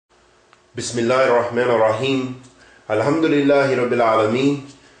Bismillahir Rahmanir Rahim. Alhamdulillahi Rabbil Alameen.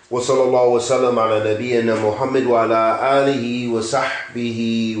 Wa sallallahu wa sallam ala nabiyyina Muhammad wa ala alihi wa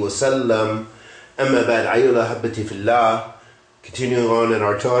sahbihi wa sallam. Amma ba'd, ayyuha habati fillah. Continuing on in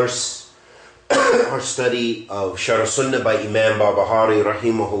our course, our study of Sharh Sunnah by Imam Barbaharee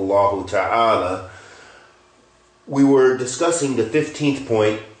rahimahullah ta'ala. We were discussing the 15th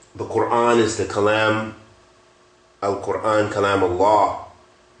point. The Qur'an is the Kalaam. Al-Qur'an Kalaam Allah.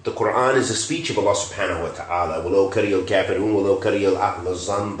 The Qur'an is a speech of Allah subhanahu wa ta'ala. وَلَوْ كَرِيَ الْكَافِرُونَ وَلَوْ كَرِيَ الْأَهْلُ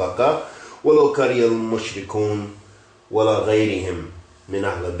الزَّنْدَقَةِ وَلَوْ كَرِيَ الْمُشْرِكُونَ وَلَا غَيْرِهِمْ مِنْ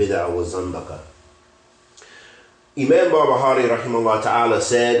أَهْلِ الْبِدْعِ وَالزَّنْدَقَةِ. Imam Barbaharee rahimahullah ta'ala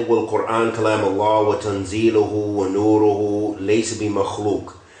said, وَالْقُرْآنِ كَلَامُ اللَّهِ وَتَنْزِيلُهُ وَنُورُهُ لَيْسَ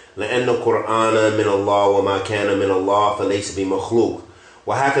بِمَخْلُوقٍ لأن القرآن من الله وما كان من الله فليس بمخلوق.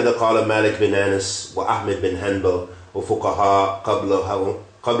 وهكذا قال مالك بن أنس وأحمد بن حنبل وفقهاء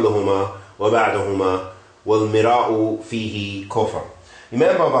قبلهما وبعدهما والمراء فيه كفر.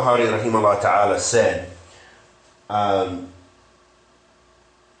 Imam Barbaharee rahimahullah ta'ala said,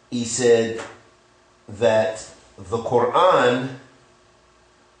 he said that the Qur'an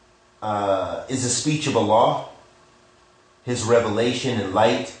is a speech of Allah, His revelation and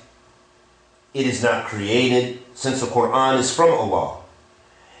light. It is not created, since the Qur'an is from Allah.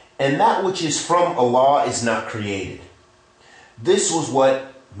 And that which is from Allah is not created. This was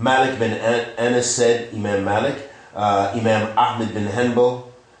what Malik bin Anas said, Imam Malik, Imam Ahmad bin Hanbal,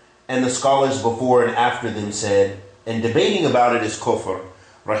 and the scholars before and after them said, and debating about it is kufr,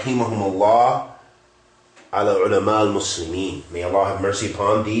 rahimahumullah, ala ulama al-muslimin. May Allah have mercy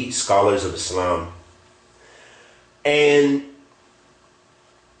upon the scholars of Islam. And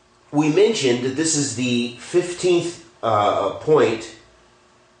we mentioned that this is the 15th point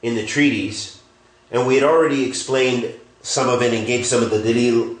in the treatise, and we had already explained some of it and gave some of the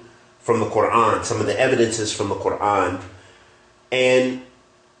dalil from the Qur'an, some of the evidences from the Qur'an, and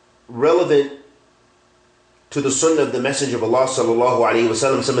relevant to the Sunnah of the Messenger of Allah sallallahu alaihi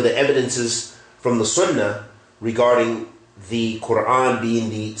wasallam, some of the evidences from the Sunnah regarding the Qur'an being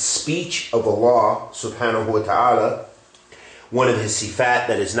the speech of Allah subhanahu wa ta'ala, one of His sifat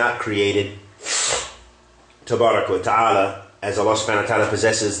that is not created, tabarak wa ta'ala, as Allah subhanahu wa ta'ala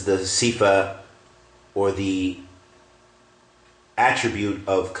possesses the sifa or the attribute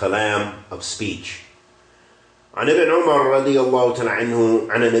of kalam, of speech. عن ابن عمر رضي الله تعالى عنه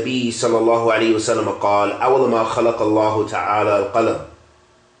عن النبي صلى الله عليه وسلم قال أول ما خلق الله تعالى القلم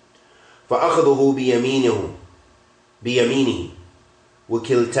فأخذه بيمينه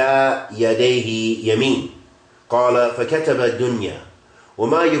وكلتا يديه يمين قال فكتب الدنيا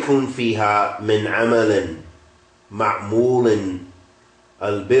وما يكون فيها من عمل معمول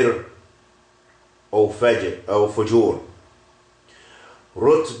البر أو فجور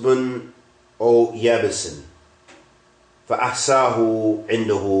رطب أو يابس فأحساه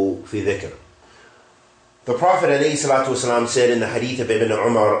عنده في ذكر. The Prophet ﷺ said in the Hadeeth of Ibn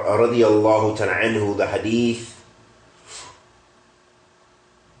Umar radiyallahu ta'ala anhu, the Hadeeth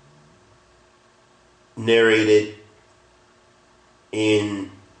narrated in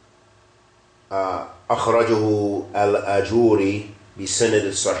أخرجه الأجوري بسند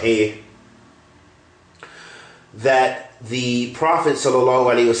الصحيح, that the Prophet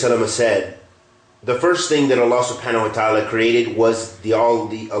ﷺ said, the first thing that Allah subhanahu wa ta'ala created was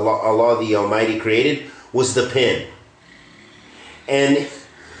Allah the Almighty created was the pen. And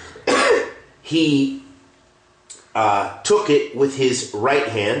He took it with His right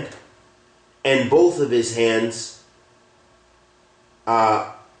hand, and both of His hands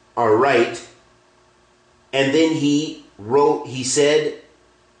are right, and then He said,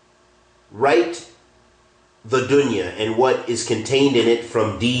 write the dunya and what is contained in it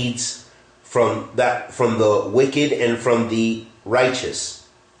from deeds, from the wicked and from the righteous,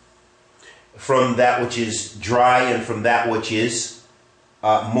 from that which is dry and from that which is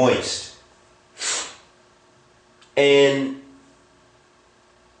moist. And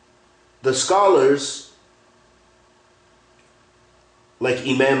the scholars like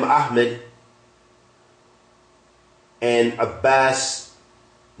Imam Ahmad and Abbas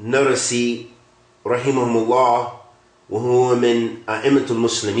Narasi rahimahumullah, وهو من أئمة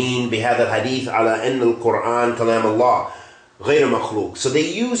المسلمين بهذا الحديث على أن القرآن كلام الله غير مخلوق. So they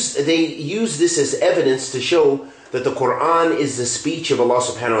use this as evidence to show that the Qur'an is the speech of Allah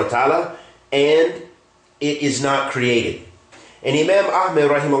subhanahu wa ta'ala and it is not created. And Imam Ahmad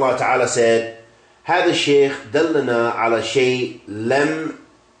rahimahullah ta'ala said, هذا الشيخ دلنا على شيء لم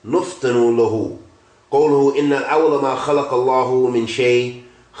نفتن له قوله إن الأول ما خلق الله من شيء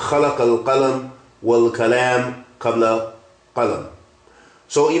خلق القلم والكلام قبل قلم.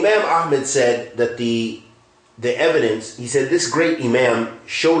 So Imam Ahmed said that the evidence, he said, this great Imam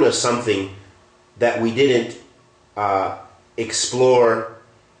showed us something that we didn't explore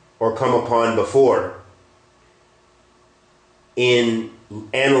or come upon before in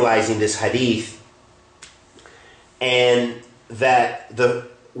analyzing this hadith, and that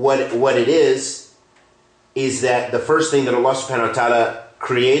what it is that the first thing that Allah subhanahu wa ta'ala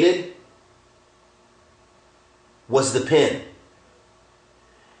created was the pen,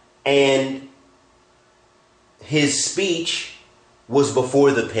 and his speech was before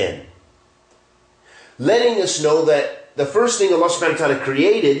the pen, letting us know that the first thing Allah subhanahu wa ta'ala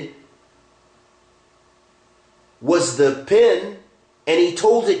created was the pen, and He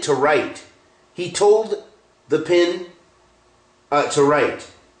told it to write. He told the pen to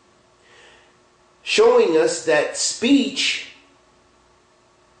write, showing us that speech,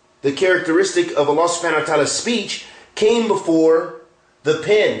 the characteristic of Allah subhanahu wa ta'ala's speech, came before the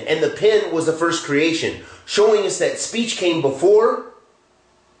pen, and the pen was the first creation, showing us that speech came before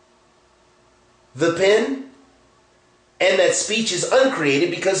the pen, and that speech is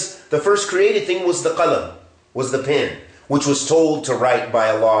uncreated because the first created thing was the Kalaam, was the pen, which was told to write by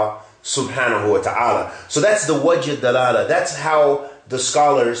Allah subhanahu wa ta'ala. So that's the wajh dalala. That's how the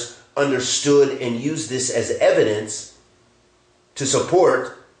scholars understood and used this as evidence to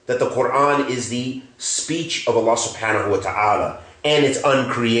support that the Qur'an is the speech of Allah subhanahu wa ta'ala, and it's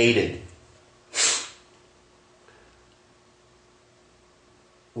uncreated.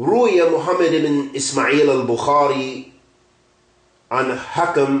 روي محمد بن إسماعيل البخاري عن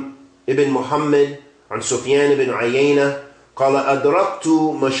حكم ابن محمد عن سفيان بن عيينة قال أدركت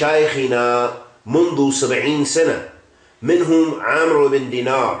مشايخنا منذ 70 سنة منهم عامر بن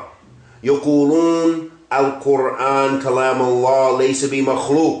دينار يقولون القرآن كلام الله ليس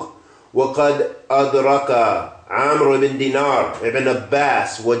بمخلوق وقد أدرك عامر بن دينار ابن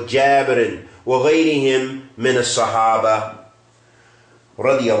عباس وجابر وغيرهم من الصحابة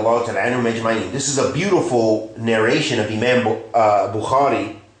رضي الله تعالى عنهم أجمعين. This is a beautiful narration of Imam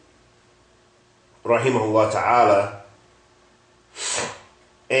Bukhari rahimahullah ta'ala,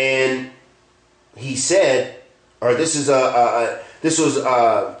 and he said, or this was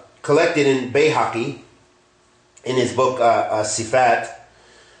collected in Bayhaqi in his book Sifat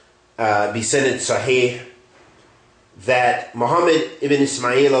Bisanad Sahih, that Muhammad ibn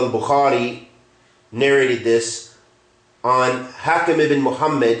Ismail al-Bukhari narrated this on Hakim ibn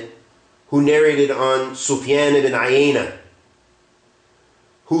Muhammad, who narrated on Sufyan ibn Ayna,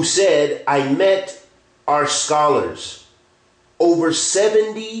 who said, I met our scholars over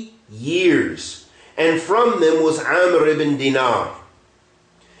 70 years, and from them was Amr ibn Dinar,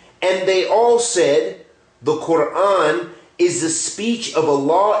 and they all said the Qur'an is the speech of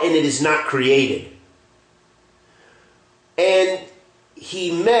Allah and it is not created. And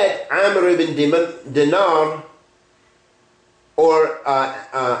he met Amr ibn Dinar, or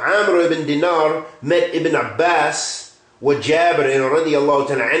Amr ibn Dinar met Ibn Abbas wa Jabir radiyallahu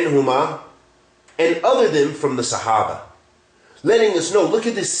ta'ala anhuma, and other than from the Sahaba, letting us know, look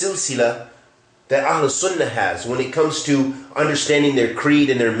at this silsila that Ahl Sunnah has when it comes to understanding their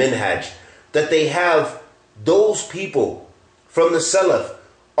creed and their minhaj, that they have those people from the Salaf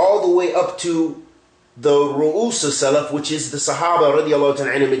all the way up to the Ru'us Salaf, which is the Sahaba radiyallahu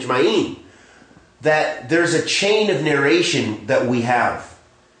ta'ala anhum ajma'in, that there's a chain of narration that we have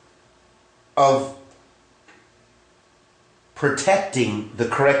of protecting the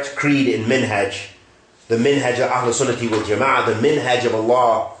correct creed and minhaj, the minhaj of Ahl Sunnati wal Jama'ah, the minhaj of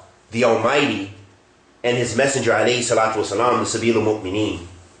Allah the Almighty and His Messenger alayhi salatu wasalam, the Sabil al-Mu'mineen.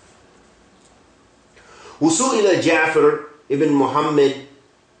 وسئل جعفر ابن محمد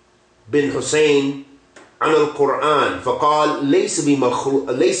بن حسين عن القرآن فقال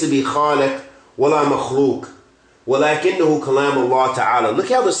ليس بخالق ولا مخلوق ولكنه كلام الله تعالى. Look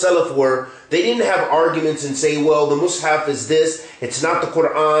how the Salaf were. They didn't have arguments and say, well, the Mus'haf is this, it's not the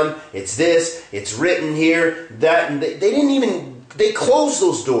Qur'an, it's this, it's written here, that. And they didn't even, they closed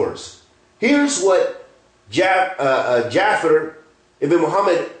those doors. Here's what Ja'far ibn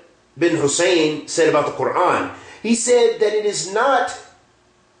Muhammad bin Hussein said about the Qur'an. He said that it is not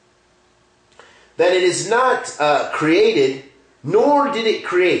created, nor did it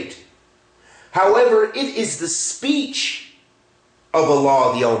create. However, it is the speech of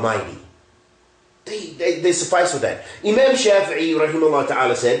Allah the Almighty. They suffice with that. Imam Shafi'i rahimahullah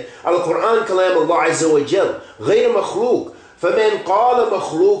ta'ala said, Al-Quran kalam Allah azza wa jal, غير مخلوق, فمن قال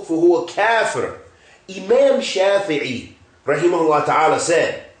مخلوق فهو كافر. Imam Shafi'i rahimahullah ta'ala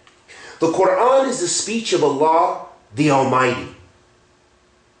said, the Quran is the speech of Allah the Almighty,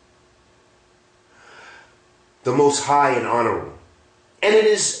 the Most High and Honorable. and it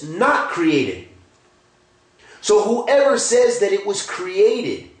is not created. So whoever says that it was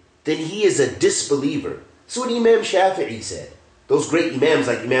created, then he is a disbeliever. That's what Imam Shafi'i said. Those great Imams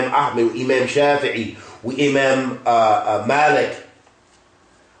like Imam Ahmed, Imam Shafi'i, Imam Malik,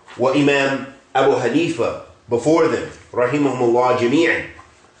 Imam Abu Hanifa before them, rahimahumullah jami'an.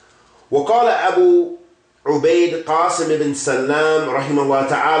 وقال أبو عبيد قاسم بن سلام رحمه الله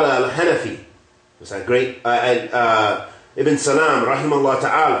تعالى الحنفي. That's a great Ibn Salam رحمه الله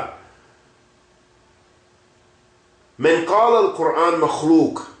تعالى. من قال القرآن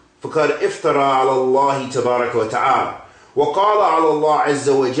مخلوق فقد افترى على الله تبارك وتعالى وقال على الله عز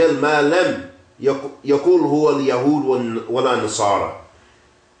وجل ما لم يقول هو اليهود ولا النصارى.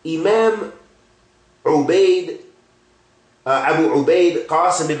 Imam Ubaid, Abu Ubaid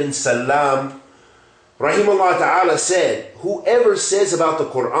Qasim ibn Salam rahimahullah ta'ala said, whoever says about the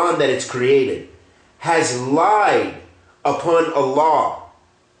Qur'an that it's created has lied upon Allah,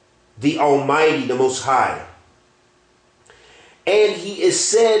 the Almighty, the Most High. And he is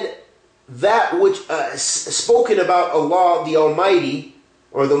said that which spoken about Allah, the Almighty,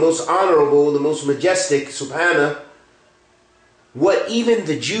 or the Most Honorable, the Most Majestic, Subhanahu, what even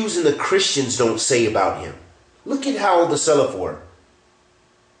the Jews and the Christians don't say about him. Look at how the Salaf were.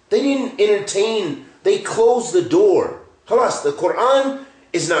 They didn't entertain, they closed the door. Khalas, the Qur'an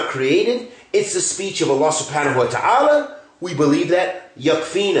is not created. It's the speech of Allah subhanahu wa ta'ala. We believe that.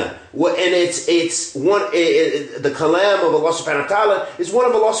 Yakfina. And it's one, the Kalaam of Allah subhanahu wa ta'ala is one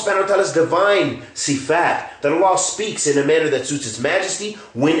of Allah subhanahu wa ta'ala's divine sifat. That Allah speaks in a manner that suits His majesty,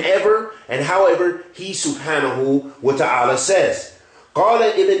 whenever and however He subhanahu wa ta'ala says. قال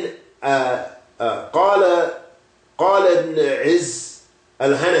ابن عز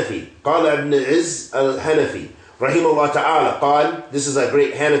الحنفي قال ابن عز الحنفي رحمه الله تعالى قال, this is a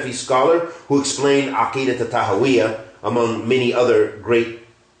great Hanafi scholar who explained Aqidat al-Tahawiyah among many other great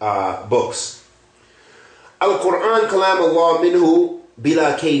books. Al-Qur'an kalam Allah minhu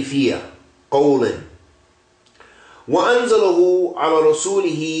bila kayfiyah qawlan wa anzalahu ala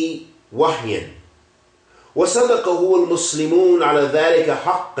rasulihi wahyan wa sadaqahu al-muslimun ala dhalika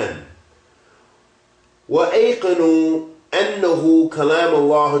haqqan wa ayqanu أنه كلام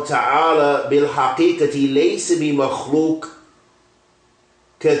الله تعالى بالحقيقة ليس بمخلوق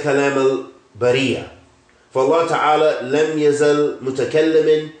ككلام البرية فالله تعالى لم يزل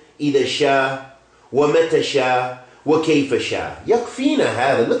متكلما إذا شاء ومتى شاء وكيف شاء. يكفينا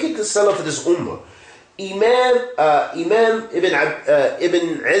هذا. Look at the Salaf of this ummah. Imam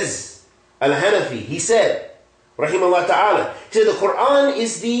Ibn Izz al-Hanafi, he said, rahimahullah ta'ala, he said the Qur'an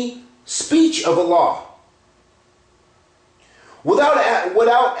is the speech of Allah. Without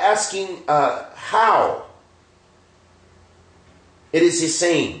asking how. It is His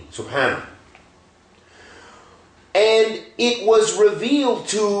saying, subhanahu. And it was revealed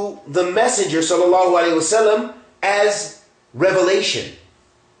to the Messenger, sallallahu alaihi wasallam, as revelation.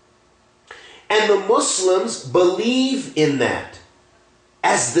 And the Muslims believe in that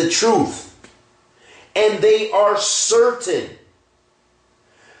as the truth. And they are certain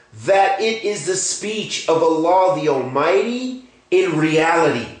that it is the speech of Allah the Almighty in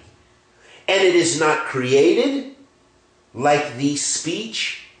reality. And it is not created like the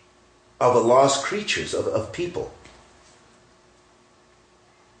speech of Allah's creatures, of people.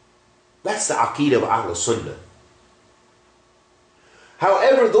 That's the Aqeedah of Ahl Sunnah.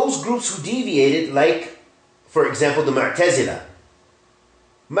 However, those groups who deviated, like, for example, the Mu'tazila.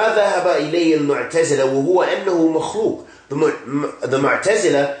 ما ذهب إليه المعتزلة وهو أنه مخلوق. The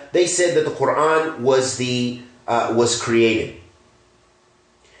Mu'tazila, they said that the Qur'an was created.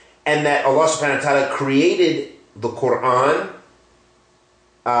 And that Allah subhanahu wa ta'ala created the Qur'an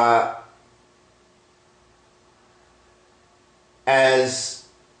as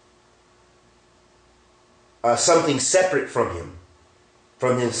something separate from Him,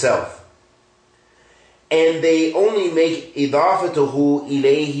 from Himself. And they only make idafatuhu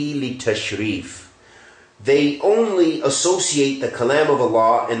ilayhi litashrif. They only associate the Kalaam of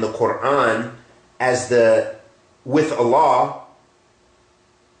Allah and the Qur'an as with Allah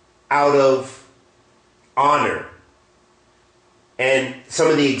out of honor. And some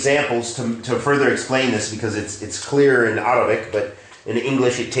of the examples to further explain this, because it's clear in Arabic, but in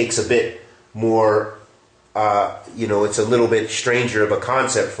English it takes a bit more, it's a little bit stranger of a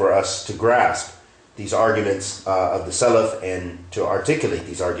concept for us to grasp these arguments of the Salaf and to articulate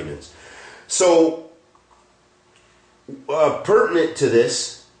these arguments. So, pertinent to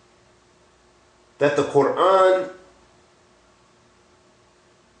this, that the Qur'an,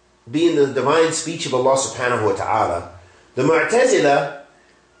 being the divine speech of Allah subhanahu wa ta'ala, the Mu'tazila,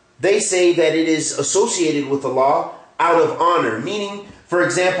 they say that it is associated with Allah out of honor. Meaning, for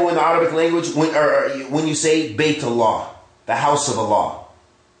example, in the Arabic language, when you say Bayt Allah, the house of Allah,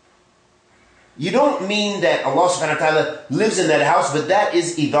 you don't mean that Allah subhanahu wa ta'ala lives in that house, but that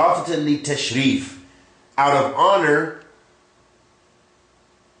is idafatan li tashrif, out of honor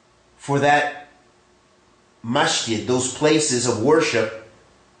for that masjid, those places of worship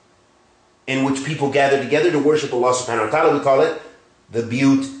in which people gather together to worship Allah subhanahu wa ta'ala. We call it the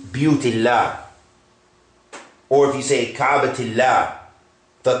Buyutillah. Or if you say Ka'batillah,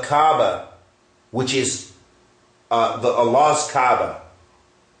 the Kaaba, which is the Allah's Kaaba,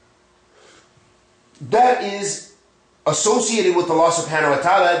 that is associated with Allah subhanahu wa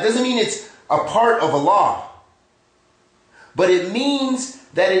ta'ala. It doesn't mean it's a part of Allah, but it means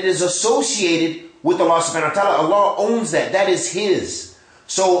that it is associated with Allah subhanahu wa ta'ala. Allah owns that. That is His.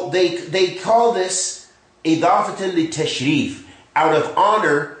 So they call this idafatan li tashrif, out of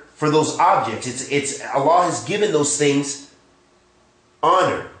honor for those objects. It's Allah has given those things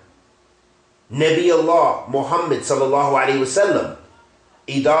honor. Nabi Allah Muhammad sallallahu alaihi wasallam,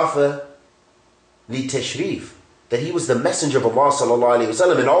 idafa li tashrif, that he was the messenger of Allah sallallahu alaihi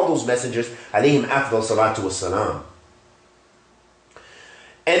wasallam, and all those messengers alayhim afdal salatu wassalam.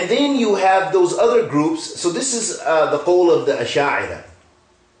 And then you have those other groups. So this is the qawl of the Ash'ari.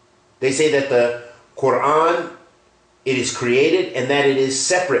 They say that the Qur'an, it is created and that it is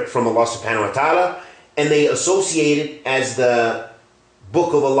separate from Allah subhanahu wa ta'ala, and they associate it as the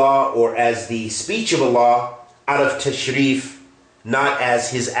book of Allah or as the speech of Allah out of tashrif, not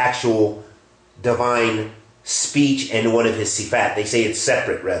as His actual divine speech and one of His sifat. They say it's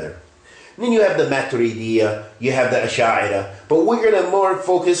separate rather. And then you have the Maturidiyya, you have the Ash'ari. But we're going to more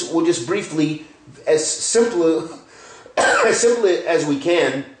focus, we'll just briefly, as simple as we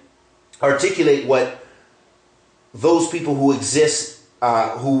can, articulate what those people who exist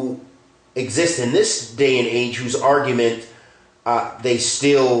in this day and age, whose argument they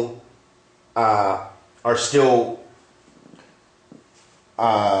still are still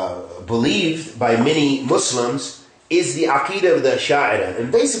believed by many Muslims, is the Aqidah of the Ash'ari. And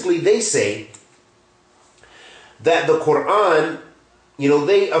basically they say that the Qur'an,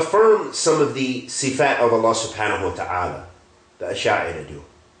 they affirm some of the sifat of Allah subhanahu wa ta'ala. The Ash'ari do.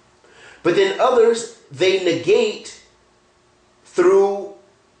 But then others, they negate through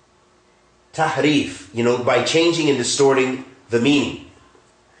tahrif, by changing and distorting the meaning.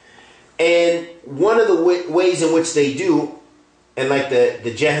 And one of the ways in which they do, and like the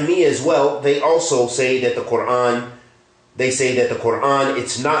Jahmiyyah as well, they also say that the Qur'an,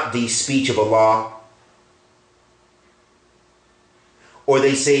 it's not the speech of Allah. Or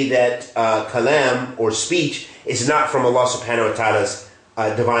they say that Kalaam, or speech, is not from Allah subhanahu wa ta'ala's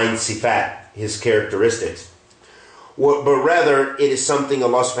divine sifat, His characteristics. But rather, it is something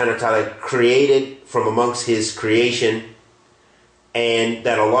Allah subhanahu wa ta'ala created from amongst His creation, and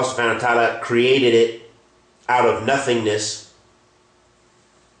that Allah subhanahu wa ta'ala created it out of nothingness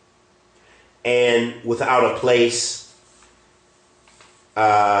and without a place.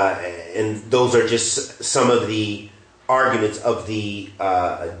 And those are just some of the arguments of the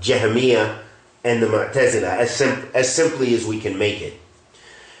Jahmiyyah and the Mu'tazila, as simply as we can make it.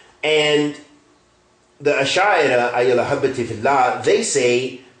 And the Ash'ari, ayyala habbati fillah, they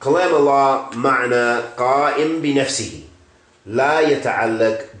say Kalaam Allah ma'na qa'im bi nafsihi la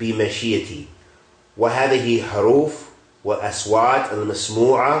yata'allaq bi mashiyati wa hadhihi haruf wa aswat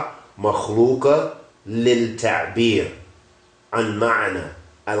al-masmu'a makhluqa lil ta'bir an ma'na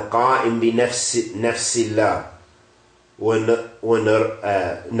al-qa'im bi nafsillah wa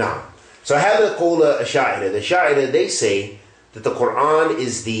So هذا قول Ash'ari. The Ash'ari, they say that the Qur'an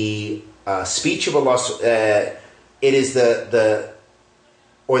is the speech of Allah. It is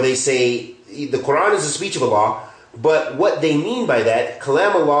or they say the Qur'an is the speech of Allah. But what they mean by that,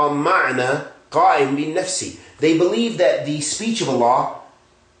 Kalaam Allah ma'na qa'im bi nafsi. They believe that the speech of Allah,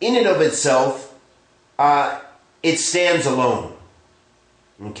 in and of itself, it stands alone.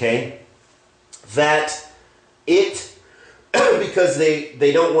 Okay, that it. Because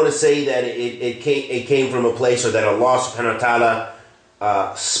they don't want to say that it came from a place, or that Allah subhanahu wa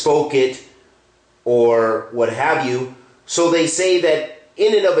ta'ala spoke it, or what have you. So they say that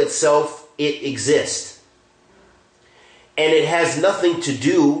in and of itself it exists, and it has nothing to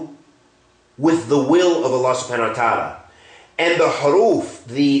do with the will of Allah subhanahu wa ta'ala. And the haruf,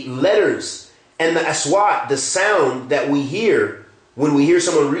 the letters, and the aswat, the sound that we hear when we hear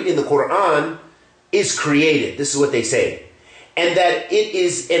someone reading the Qur'an, is created. This is what they say. And that it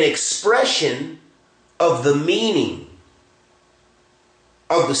is an expression of the meaning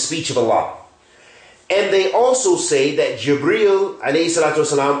of the speech of Allah. And they also say that Jibreel alayhi salatu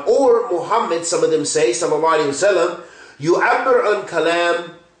wasalam, or Muhammad, some of them say, sallallahu alayhi wasallam, يعبر عن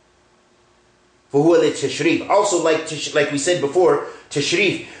كلام فهو للتشريف. Also like we said before,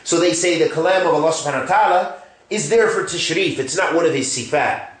 tashrif. So they say the kalam of Allah subhanahu wa ta'ala is there for tashrif. It's not one of his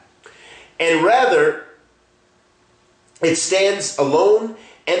sifat. And rather, it stands alone,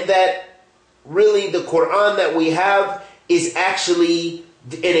 and that really the Qur'an that we have is actually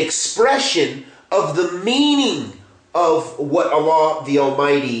an expression of the meaning of what Allah the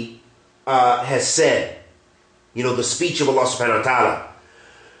Almighty has said. You know, the speech of Allah subhanahu wa ta'ala.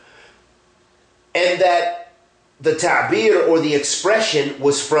 And that the ta'bir or the expression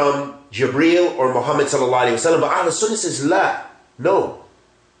was from Jibreel or Muhammad sallallahu alayhi wa sallam. But Ahl Sunnah says, la, no.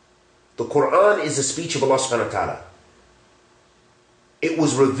 The Qur'an is the speech of Allah subhanahu wa ta'ala. It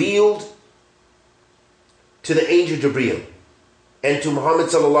was revealed to the angel Jibreel and to Muhammad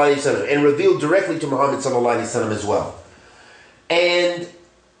sallallahu alayhi wa sallam, and revealed directly to Muhammad sallallahu alayhi wa sallam as well. And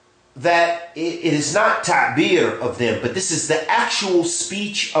that it is not ta'bir of them, but this is the actual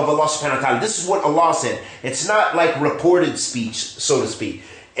speech of Allah subhanahu wa ta'ala. This is what Allah said. It's not like reported speech, so to speak.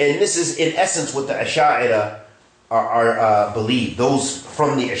 And this is in essence what the Ash'ari are believe. Those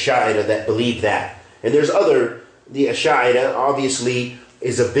from the Ash'ari that believe that. And there's the Ash'ari obviously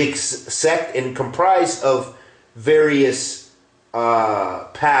is a big sect and comprised of various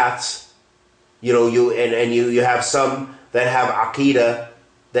paths. You know, you have some that have aqidah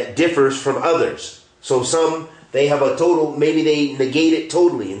that differs from others. So some, they have a total, maybe they negate it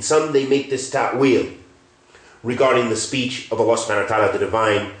totally, and some they make this ta'wil regarding the speech of Allah subhanahu wa ta'ala, the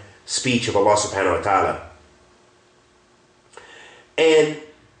divine speech of Allah subhanahu wa ta'ala. And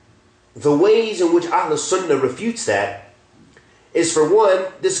the ways in which Ahl Sunnah refutes that is, for one,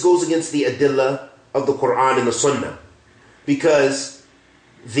 this goes against the adillah of the Qur'an and the Sunnah, because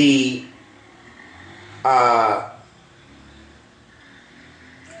the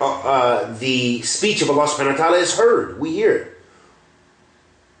speech of Allah subhanahu wa ta'ala is heard. We hear it.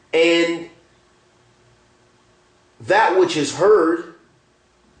 And that which is heard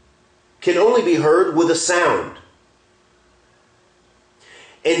can only be heard with a sound,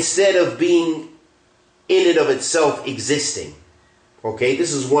 instead of being in and of itself existing. Okay,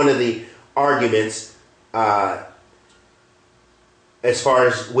 this is one of the arguments as far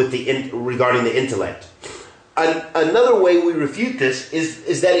as with regarding the intellect. Another way we refute this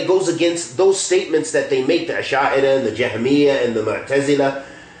is that it goes against those statements that they make, the Ash'ari and the Jahmiyyah and the Mu'tazila,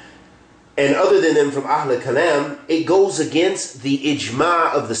 and other than them from Ahl Kalaam. It goes against the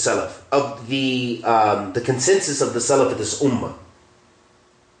ijma' of the Salaf, of the consensus of the Salaf of this ummah.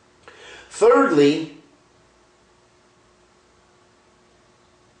 Thirdly,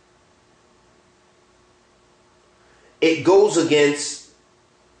 it goes against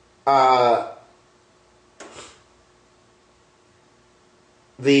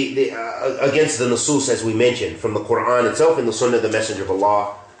against the nusus, as we mentioned, from the Qur'an itself and the Sunnah of the Messenger of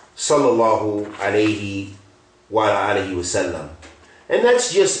Allah sallallahu alayhi wa alihi wa sallam. And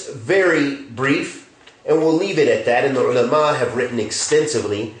that's just very brief, and we'll leave it at that. And the ulama have written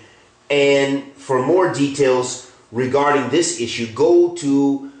extensively. And for more details regarding this issue, go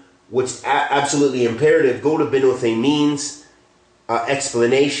to what's absolutely imperative. Go to Ibn Uthaymeen's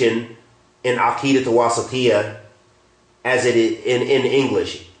explanation in Aqidat al-Wasatiyah, as it is in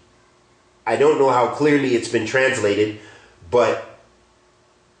English. I don't know how clearly it's been translated, but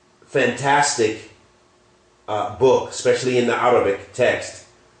fantastic book, especially in the Arabic text.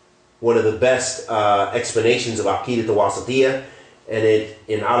 One of the best explanations of Aqidat al-Wasatiyah. And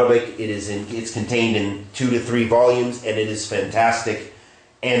in Arabic, it's contained in 2 to 3 volumes, and it is fantastic.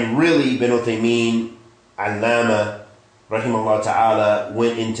 And really, Ibn Uthaymeen, Allama, rahimahullah ta'ala,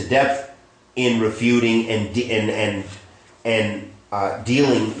 went into depth in refuting and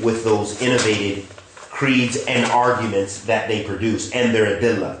dealing with those innovative creeds and arguments that they produce and their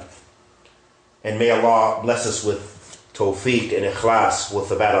adillah. And may Allah bless us with tawfiq and ikhlas with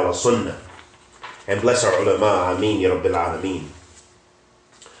thabat ala sunnah, and bless our ulama. Ameen ya rabbil alameen.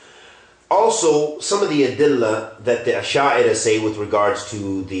 Also, some of the adillah that the Ash'ari say with regards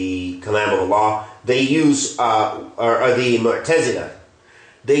to the Kalaam of Allah, they use, or the Mu'tazila,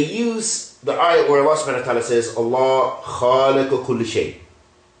 they use the ayah where Allah subhanahu wa ta'ala says, Allah khaliqu kulli shay.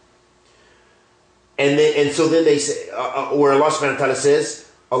 And so then they say, where Allah subhanahu wa ta'ala says,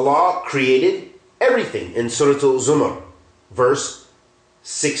 Allah created everything, in Surah Al-Zumar, verse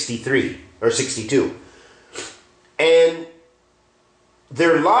 63 or 62. And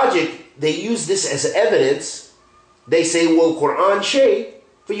their logic, they use this as evidence. They say, well, Qur'an shay,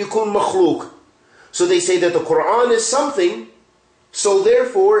 fayukun makhluk. So they say that the Qur'an is something, so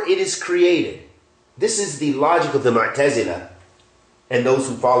therefore it is created. This is the logic of the Mu'tazila and those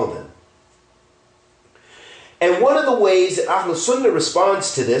who follow them. And one of the ways that Ahl Sunnah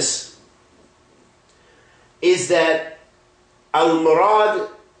responds to this is that al-murad,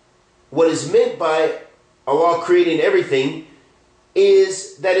 what is meant by Allah creating everything,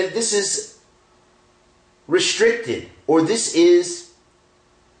 is that this is restricted, or this is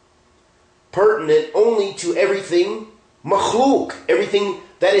pertinent only to everything makhluk, everything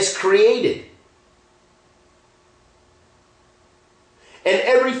that is created. And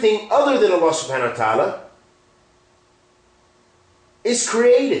everything other than Allah subhanahu wa ta'ala is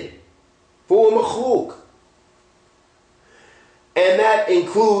created for makhluk. And that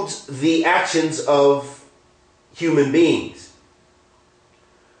includes the actions of human beings.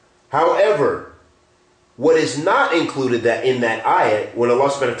 However, what is not included in that ayat, when Allah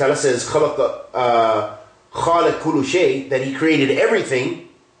subhanahu wa ta'ala says Khalid kullu shay, that He created everything,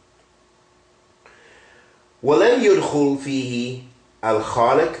 وَلَنْ يُدْخُلْ فِيهِ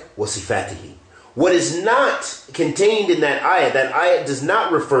الْخَالِقِ وَصِفَاتِهِ. What is not contained in that ayat does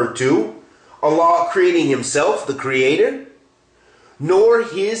not refer to Allah creating Himself, the Creator, nor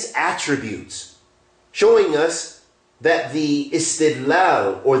His attributes, showing us that the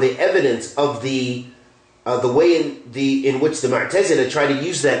istidlal, or the evidence of the way in which the Mu'tazila try to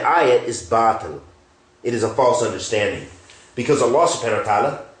use that ayat is batil. It is a false understanding, because Allah subhanahu wa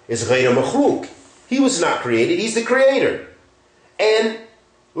ta'ala is ghayr makhluk. He was not created, He's the Creator. And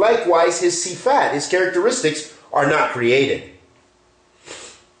likewise, His sifat, His characteristics, are not created.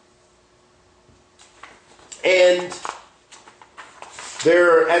 And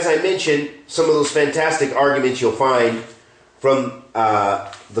there are, as I mentioned, some of those fantastic arguments you'll find from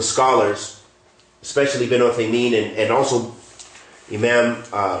the scholars, especially Ibn Uthaymeen and also Imam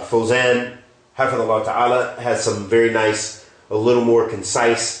Fawzan, Hafidhullah Ta'ala, has some very nice, a little more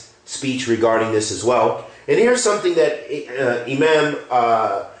concise speech regarding this as well. And here's something that Imam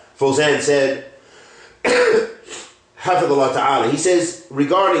Fawzan said, Hafidhullah Ta'ala. He says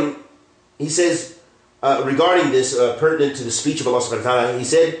regarding this, pertinent to the speech of Allah subhanahu wa ta'ala, he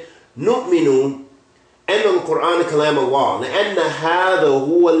said, نؤمن أن القرآن كلام الله لأن هذا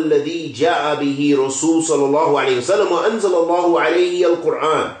هو الذي جاء به رسول صلى الله عليه وسلم وأنزل الله عليه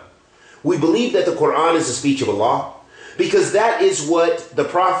القرآن. We believe that the Qur'an is the speech of Allah, because that is what the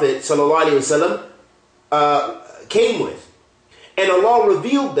Prophet sallallahu alaihi wasallam came with. And Allah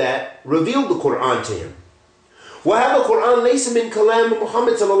revealed the Qur'an to him. وَهَذَا الْقُرْآنَ لَيْسَ مِنْ كَلَامِ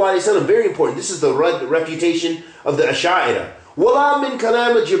مُحَمَّدٍ صلى الله عليه وسلم. Very important. This is the refutation of the Ash'ariyah. وَلَا مِنْ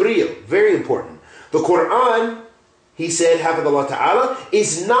كَلَامِ جِبْرِيلٍ. Very important. The Qur'an, he said, Hafidhullah Ta'ala,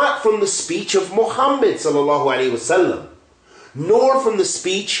 is not from the speech of Muhammad sallallahu alaihi wasallam, nor from the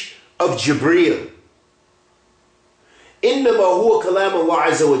speech of Jibreel. إِنَّمَا هُوَ كَلَامَ اللَّهِ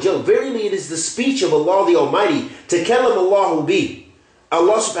عَزَّ وَجَلَّ. Verily it is the speech of Allah the Almighty. تَكَلَّمَ اللَّهُ بِهِ.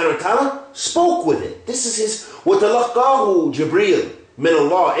 Allah subhanahu wa ta'ala spoke with it. This is His وَتَلَقَّاهُ جِبْرِيلٌ مِنَ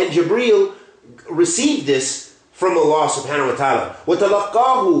اللَّهِ. And Jibreel received this from Allah subhanahu wa ta'ala.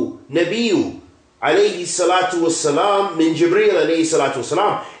 وَتَلَقَّاهُ نَبِيُّ alayhi salatu wassalam min Jibreel alayhi salatu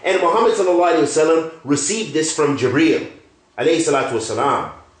wassalam. And Muhammad sallallahu alayhi wasallam received this from Jibreel alayhi salatu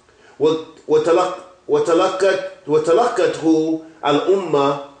wassalam. وَتَلَقَّتْهُ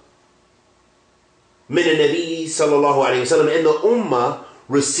الْأُمَّةِ min al-Nabi sallallahu alayhi wasallam. And the Ummah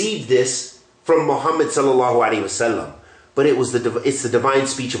received this from Muhammad sallallahu alayhi wasallam. But it's the divine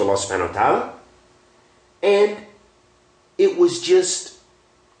speech of Allah subhanahu wa ta'ala. And it was just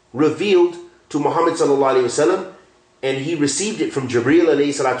revealed to Muhammad sallallahu alayhi wasallam, and he received it from Jibreel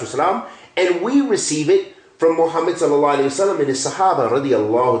alayhi salatu wasalam, and we receive it from Muhammad sallallahu alayhi wasallam and his Sahaba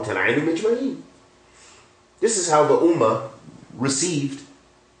radiyallahu ta'ala anhum ajma'in. This is how the Ummah received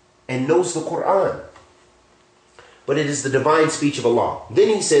and knows the Qur'an. But it is the divine speech of Allah. Then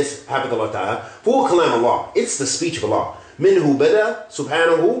he says, Hafidhullah Ta'ala, فُوَ كَلَامَ اللَّهِ. It's the speech of Allah. مِنْهُ بَدَى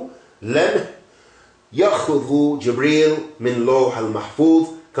سُبْحَانَهُ لَمْ يَأْخُذْهُ جِبْرِيلٌ مِنْ لَوْحِ الْمَحْفُوظِ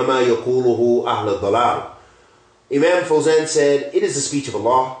كَمَا يَقُولُهُ أَهْلَ الضَّلَالِ. Imam Fawzan said, it is the speech of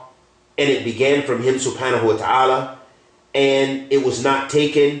Allah, and it began from Him subhanahu wa ta'ala, and it was not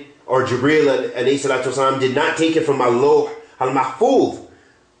taken, or Jibreel alayhi salatu wasalam did not take it from al-Lawh al-Mahfuz,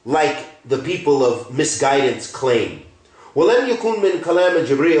 like the people of misguidance claim. وَلَمْ يَكُنْ مِنْ كَلَامِ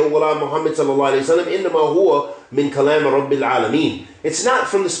جِبْرِيلٍ وَلَا مُحَمَّدٍ صلى الله عليه وسلم إِنَّمَا هُوَ مِنْ كَلَامِ رَبِّ الْعَالَمِينَ. It's not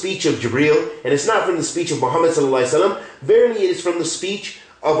from the speech of Jibreel, and it's not from the speech of Muhammad sallallahu alaihi wasallam. Verily it is from the speech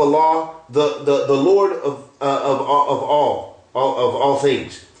of Allah, the Lord of all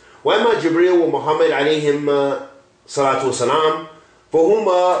things. وَأَمَّا جِبْرِيلُ وَمُحَمَّدٍ عَلَيْهِمْ صَلَاةُ وَسَلَامٌ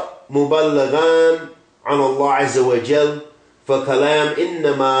فَهُمَا مُبَلَّغَانِ عَنَ اللَّهِ عَزَّ وَجَلَّ. فَكَلَامٌ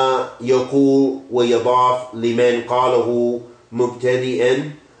إِنَّمَا يَقُولُ وَيَضَافُ لِمَنْ قَالَهُ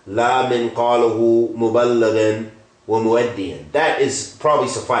مُبْتَدِئًا لا من قاله مبلغا ومؤديا. That is probably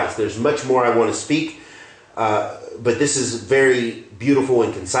suffice. There's much more I want to speak, but this is very beautiful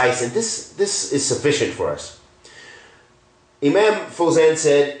and concise, and this is sufficient for us. Imam Fawzan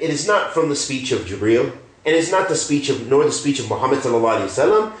said, it is not from the speech of Jibreel, and it's not the speech of, nor the speech of Muhammad sallallahu alaihi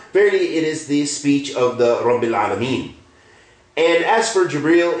wasallam. Verily, it is the speech of the Rabbil Alameen. And as for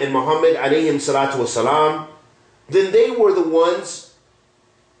Jibreel and Muhammad alayhim salatu wasalam, then they were the ones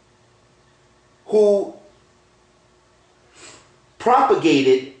who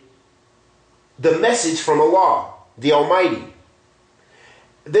propagated the message from Allah, the Almighty.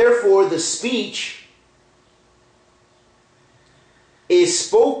 Therefore, the speech is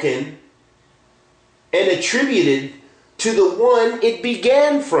spoken and attributed to the one it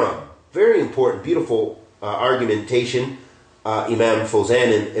began from. Very important, beautiful argumentation, Imam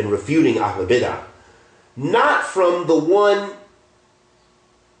Fawzan in refuting Ahl Bid'ah. Not from the one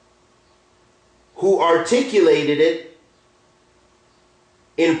who articulated it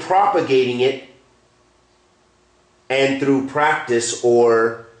in propagating it and through practice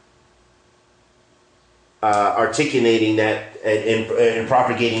or articulating that and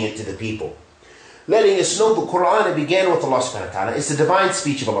propagating it to the people. Letting us know the Qur'an, it began with Allah subhanahu wa ta'ala. It's the divine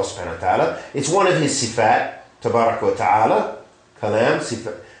speech of Allah subhanahu wa ta'ala. It's one of His sifat, tabarak wa ta'ala, Kalaam,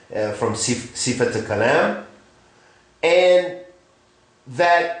 from sifat to Kalaam. And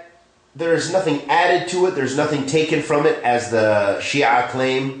that there is nothing added to it, there's nothing taken from it, as the Shia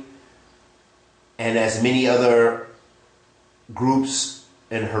claim, and as many other groups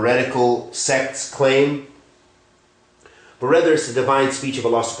and heretical sects claim. But rather it's the divine speech of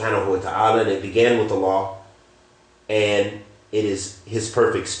Allah subhanahu wa ta'ala, and it began with Allah, and it is His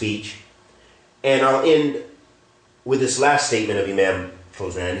perfect speech. And I'll end with this last statement of Imam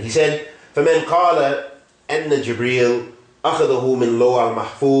Fawzan. He said, فَمَنْ قَالَ أَنَّ جِبْرِيلَ أَخَذَهُ مِنْ لَوْحِ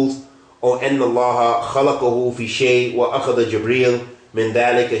الْمَحْفُوظِ أو أن الله خلقه في شيء وأخذ جبريل من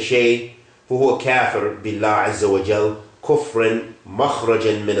ذلك شيء فهو كافر بالله عز وجل كفرا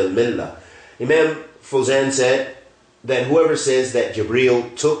مخرجا من الملة. Imam Fawzan said that whoever says that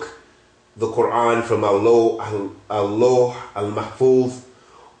Jibreel took the Qur'an from Allah al-Mahfuz,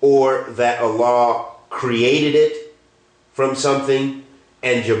 or that Allah created it from something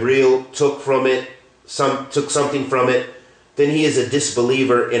and Jibreel took something from it, then he is a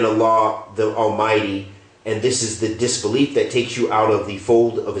disbeliever in Allah the Almighty, and this is the disbelief that takes you out of the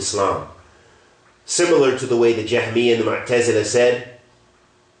fold of Islam. Similar to the way the Jahmiyyah and the Mu'tazila said,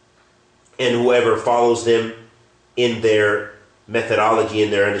 and whoever follows them in their methodology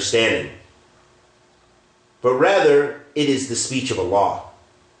and their understanding. But rather, it is the speech of Allah.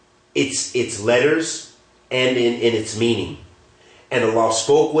 Its letters and in its meaning. And Allah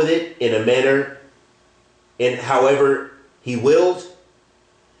spoke with it in a manner, in however He willed,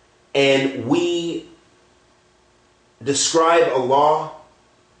 and we describe Allah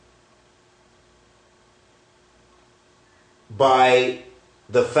by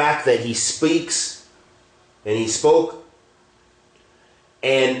the fact that He speaks, and He spoke,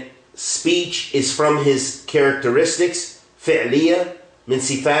 and speech is from His characteristics, fi'liya, min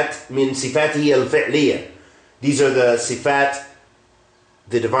sifatihi al-fi'liya. These are the sifat,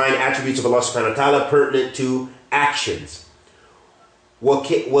 the divine attributes of Allah subhanahu wa ta'ala pertinent to actions.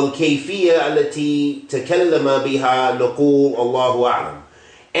 وَالْكَيْفِيَّةَ الَّتِي تَكَلَّمَ بِهَا نَقُولُ اللَّهُ أَعْلَمُ.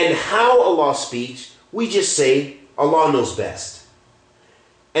 And how Allah speaks, we just say, Allah knows best.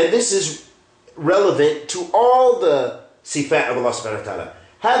 And this is relevant to all the sifat of Allah subhanahu wa ta'ala.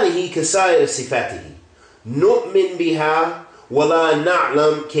 هذه كسائر صفاته نؤمن بها ولا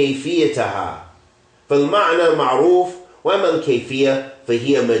نعلم كيفيتها فالمعنى معروف وأما الكيفية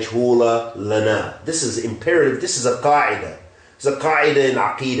فهي مجهولة لنا. This is imperative. This is a qa'idah. It's a qa'idah in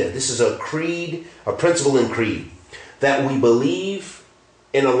aqeedah. This is a creed, a principle in creed, that we believe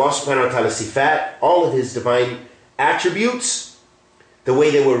in Allah subhanahu wa ta'ala sifat, all of His divine attributes, the way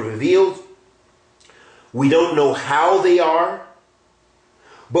they were revealed. We don't know how they are,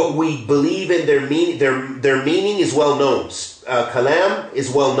 but we believe in their meaning. Their meaning is well known. Kalaam is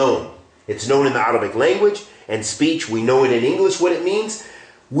well known. It's known in the Arabic language and speech. We know it in English what it means.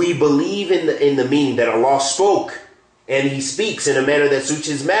 We believe in the meaning that Allah spoke, and He speaks in a manner that suits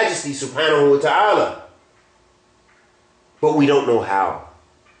His Majesty subhanahu wa ta'ala. But we don't know how.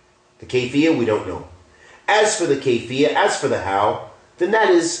 The kayfiyah, we don't know. As for the kayfiyah, as for the how, then that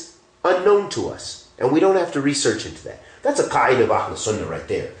is unknown to us. And we don't have to research into that. That's a qa'idah of Ahl Sunnah right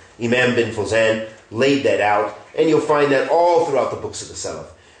there. Imam bin Fawzan laid that out, and you'll find that all throughout the books of the Salaf.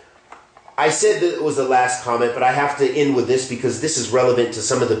 I said that it was the last comment, but I have to end with this because this is relevant to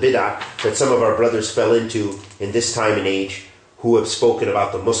some of the bid'ah that some of our brothers fell into in this time and age, who have spoken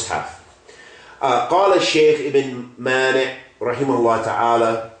about the Mus'haf. قال الشيخ ابن مانع رحمه الله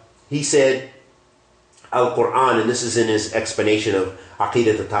تعالى, he said, Al-Qur'an, and this is in his explanation of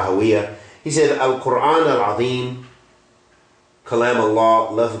Aqidat al-Tahawiyah, he said, Al-Qur'an al-Azim, Kalaam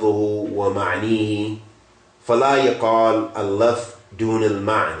Allah, lafduhu wa ma'nihi, فلا يقال اللفظ دون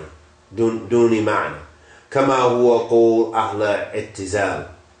المعنى دون معنى كما هو قول أهل اعتزال.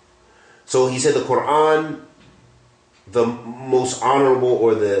 So he said the Qur'an, the most honorable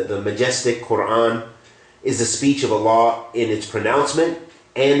or the majestic Qur'an, is the speech of Allah in its pronouncement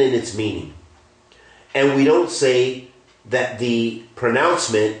and in its meaning. And we don't say that the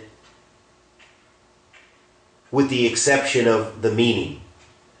pronouncement, with the exception of the meaning,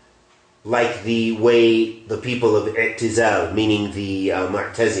 like the way the people of i'tizal, meaning the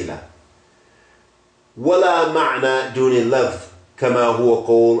Mu'tazila. ولا معنى دون اللفظ كما هو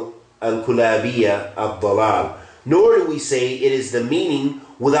قول الكلابية الضلال. Nor do we say it is the meaning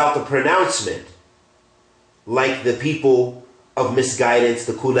without the pronouncement, like the people of misguidance,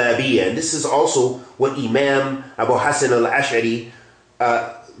 the Kulabiyah. And this is also what Imam Abu Hassan al-Ash'ari,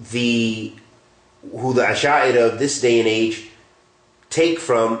 who the Ash'ari of this day and age take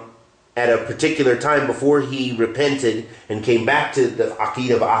from at a particular time before he repented and came back to the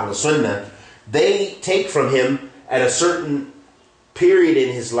Aqeedah of Ahl Sunnah. They take from him at a certain period in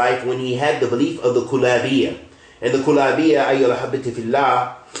his life when he had the belief of the Kulabiyah. And the Kulabiyah, ayyul habiti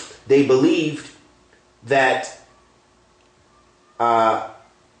fillah, they believed that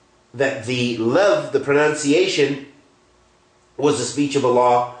the love, the pronunciation, was the speech of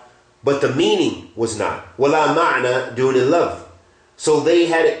Allah, but the meaning was not. Wala ma'na dun al-love. So they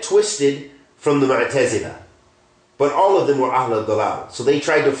had it twisted from the Mu'tazila. But all of them were Ahl al-Dalal. So they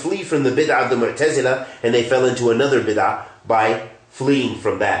tried to flee from the bid'ah of the Mu'tazila, and they fell into another bid'ah by fleeing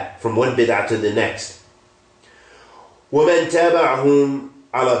from that, from one bid'ah to the next. وَمَنْ تَابَعَهُمْ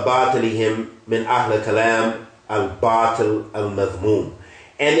عَلَى بَاطِلِهِمْ مِنْ أَهْلِ كَلَامِ الْبَاطِلِ الْمَذْمُومِ.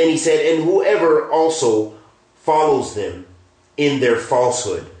 And then he said, and whoever also follows them in their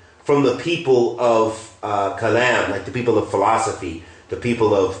falsehood, from the people of Kalaam, like the people of philosophy, the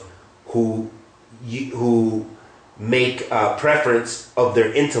people of who make preference of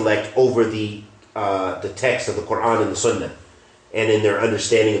their intellect over the text of the Qur'an and the Sunnah. And in their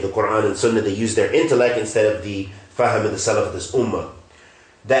understanding of the Qur'an and Sunnah, they use their intellect instead of the faham of the Salaf of this ummah.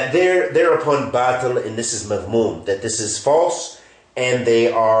 That they're upon batil, and this is madhmoom, that this is false and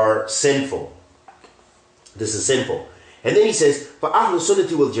they are sinful. This is sinful. And then he says, فَأَهْلُ السُّنَّةِ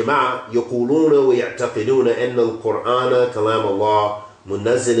وَالْجَمَاعَةِ يَقُولُونَ وَيَعْتَقِدُونَ أَنَّ الْقُرْآنَ كَلَامَ اللَّهِ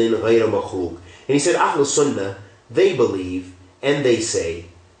مُنَزِّلٍ غَيْرَ مَخْلُوقٍ. And he said, Ahl Sunnah, they believe and they say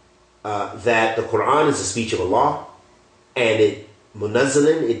that the Qur'an is the speech of Allah, and it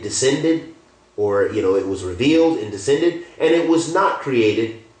munazzalin, it descended, or it was revealed and descended, and it was not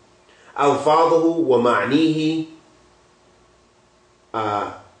created. Al-Fadhu wa ma'nihi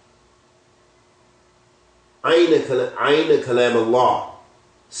Aina Kalam Allah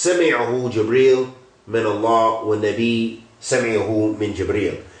Sami'ahu Jibreel min Allah wa Nabi Sami'ahu min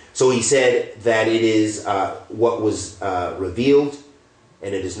Jibreel. So he said that it is what was revealed,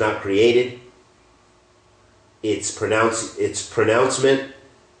 and it is not created. Its pronouncement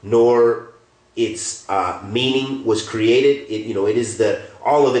nor its meaning was created. It is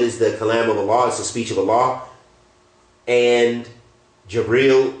all of it is the Kalaam of Allah. It's the speech of Allah, and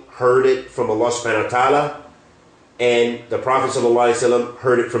Jibreel heard it from Allah subhanahu wa ta'ala, and the Prophet sallallahu alaihi wasallam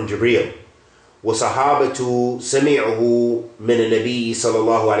heard it from Jibreel. وَصَحَابَةُ سَمِعُهُ مِنَ النَّبِيِّ صَلَّى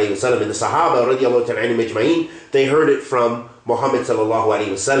اللَّهُ عَلَيْهِ وَسَلَّمَ. And the Sahaba radiallahu ta'ala anhum ajma'in, they heard it from Muhammad sallallahu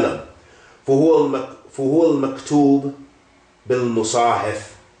alaihi wasallam. فهو المكتوب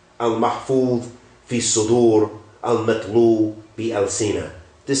بالمصاحف المحفوظ في الصدور المتلو بألسنة.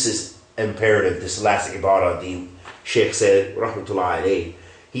 This is imperative, this last ibarah the Sheikh said, rahmatullah alayhi.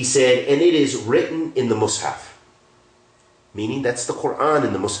 He said, and it is written in the Mus'haf. Meaning that's the Qur'an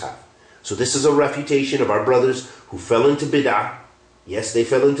in the Mus'haf. So this is a refutation of our brothers who fell into bid'ah. Yes, they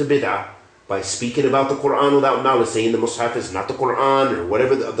fell into bid'ah by speaking about the Qur'an without knowledge, saying the Mus'haf is not the Qur'an, or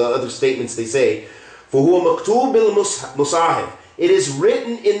whatever the other statements they say. فَهُوَ مَكْتُوبٌ بِالْمُصَاحِفِ. It is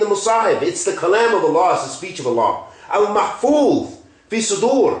written in the Mus'haf. It's the Kalaam of Allah, it's the speech of Allah. Al-Mahfuz fi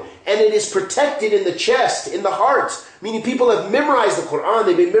Sudur. And it is protected in the chest, in the hearts. Meaning people have memorized the Qur'an.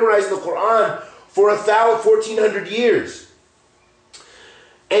 They've been memorizing the Qur'an for 1,400 years.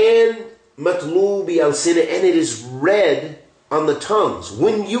 And matlu bi al-sina, and it is read on the tongues.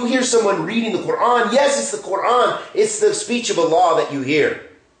 When you hear someone reading the Qur'an, yes, it's the Qur'an. It's the speech of Allah that you hear.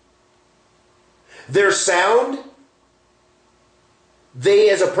 Their sound, they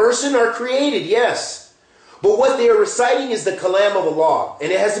as a person are created, yes. But what they are reciting is the Kalaam of Allah,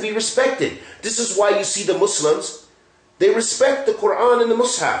 and it has to be respected. This is why you see the Muslims, they respect the Qur'an and the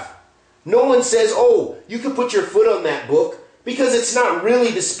Mus'haf. No one says, oh, you can put your foot on that book, because it's not really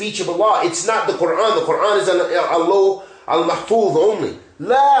the speech of Allah. It's not the Qur'an. The Qur'an is Allah al-Mahfuz only.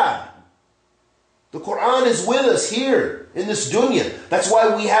 La! The Qur'an is with us here in this dunya. That's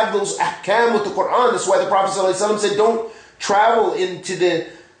why we have those ahkam with the Qur'an. That's why the Prophet ﷺ said, don't travel into the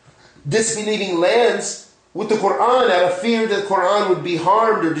disbelieving lands with the Qur'an out of fear that the Qur'an would be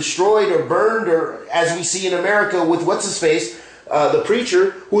harmed or destroyed or burned, or as we see in America with what's-his-face, the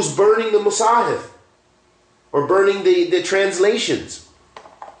preacher who's burning the Mus'haf or burning the translations.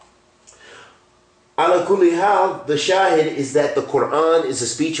 Ala kulli hal, the shahid is that the Qur'an is a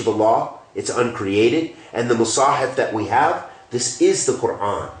speech of Allah. It's uncreated. And the Mus'haf that we have, this is the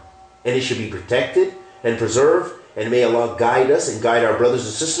Qur'an. And it should be protected and preserved. And may Allah guide us and guide our brothers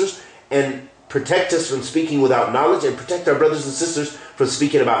and sisters and protect us from speaking without knowledge, and protect our brothers and sisters from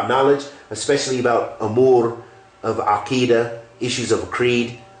speaking about knowledge, especially about amur of aqidah, issues of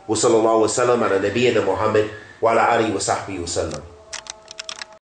creed. Wa sallallahu wa sallam ala nabiyyina Muhammad wa ala alihi wa sahbihi wa sallam.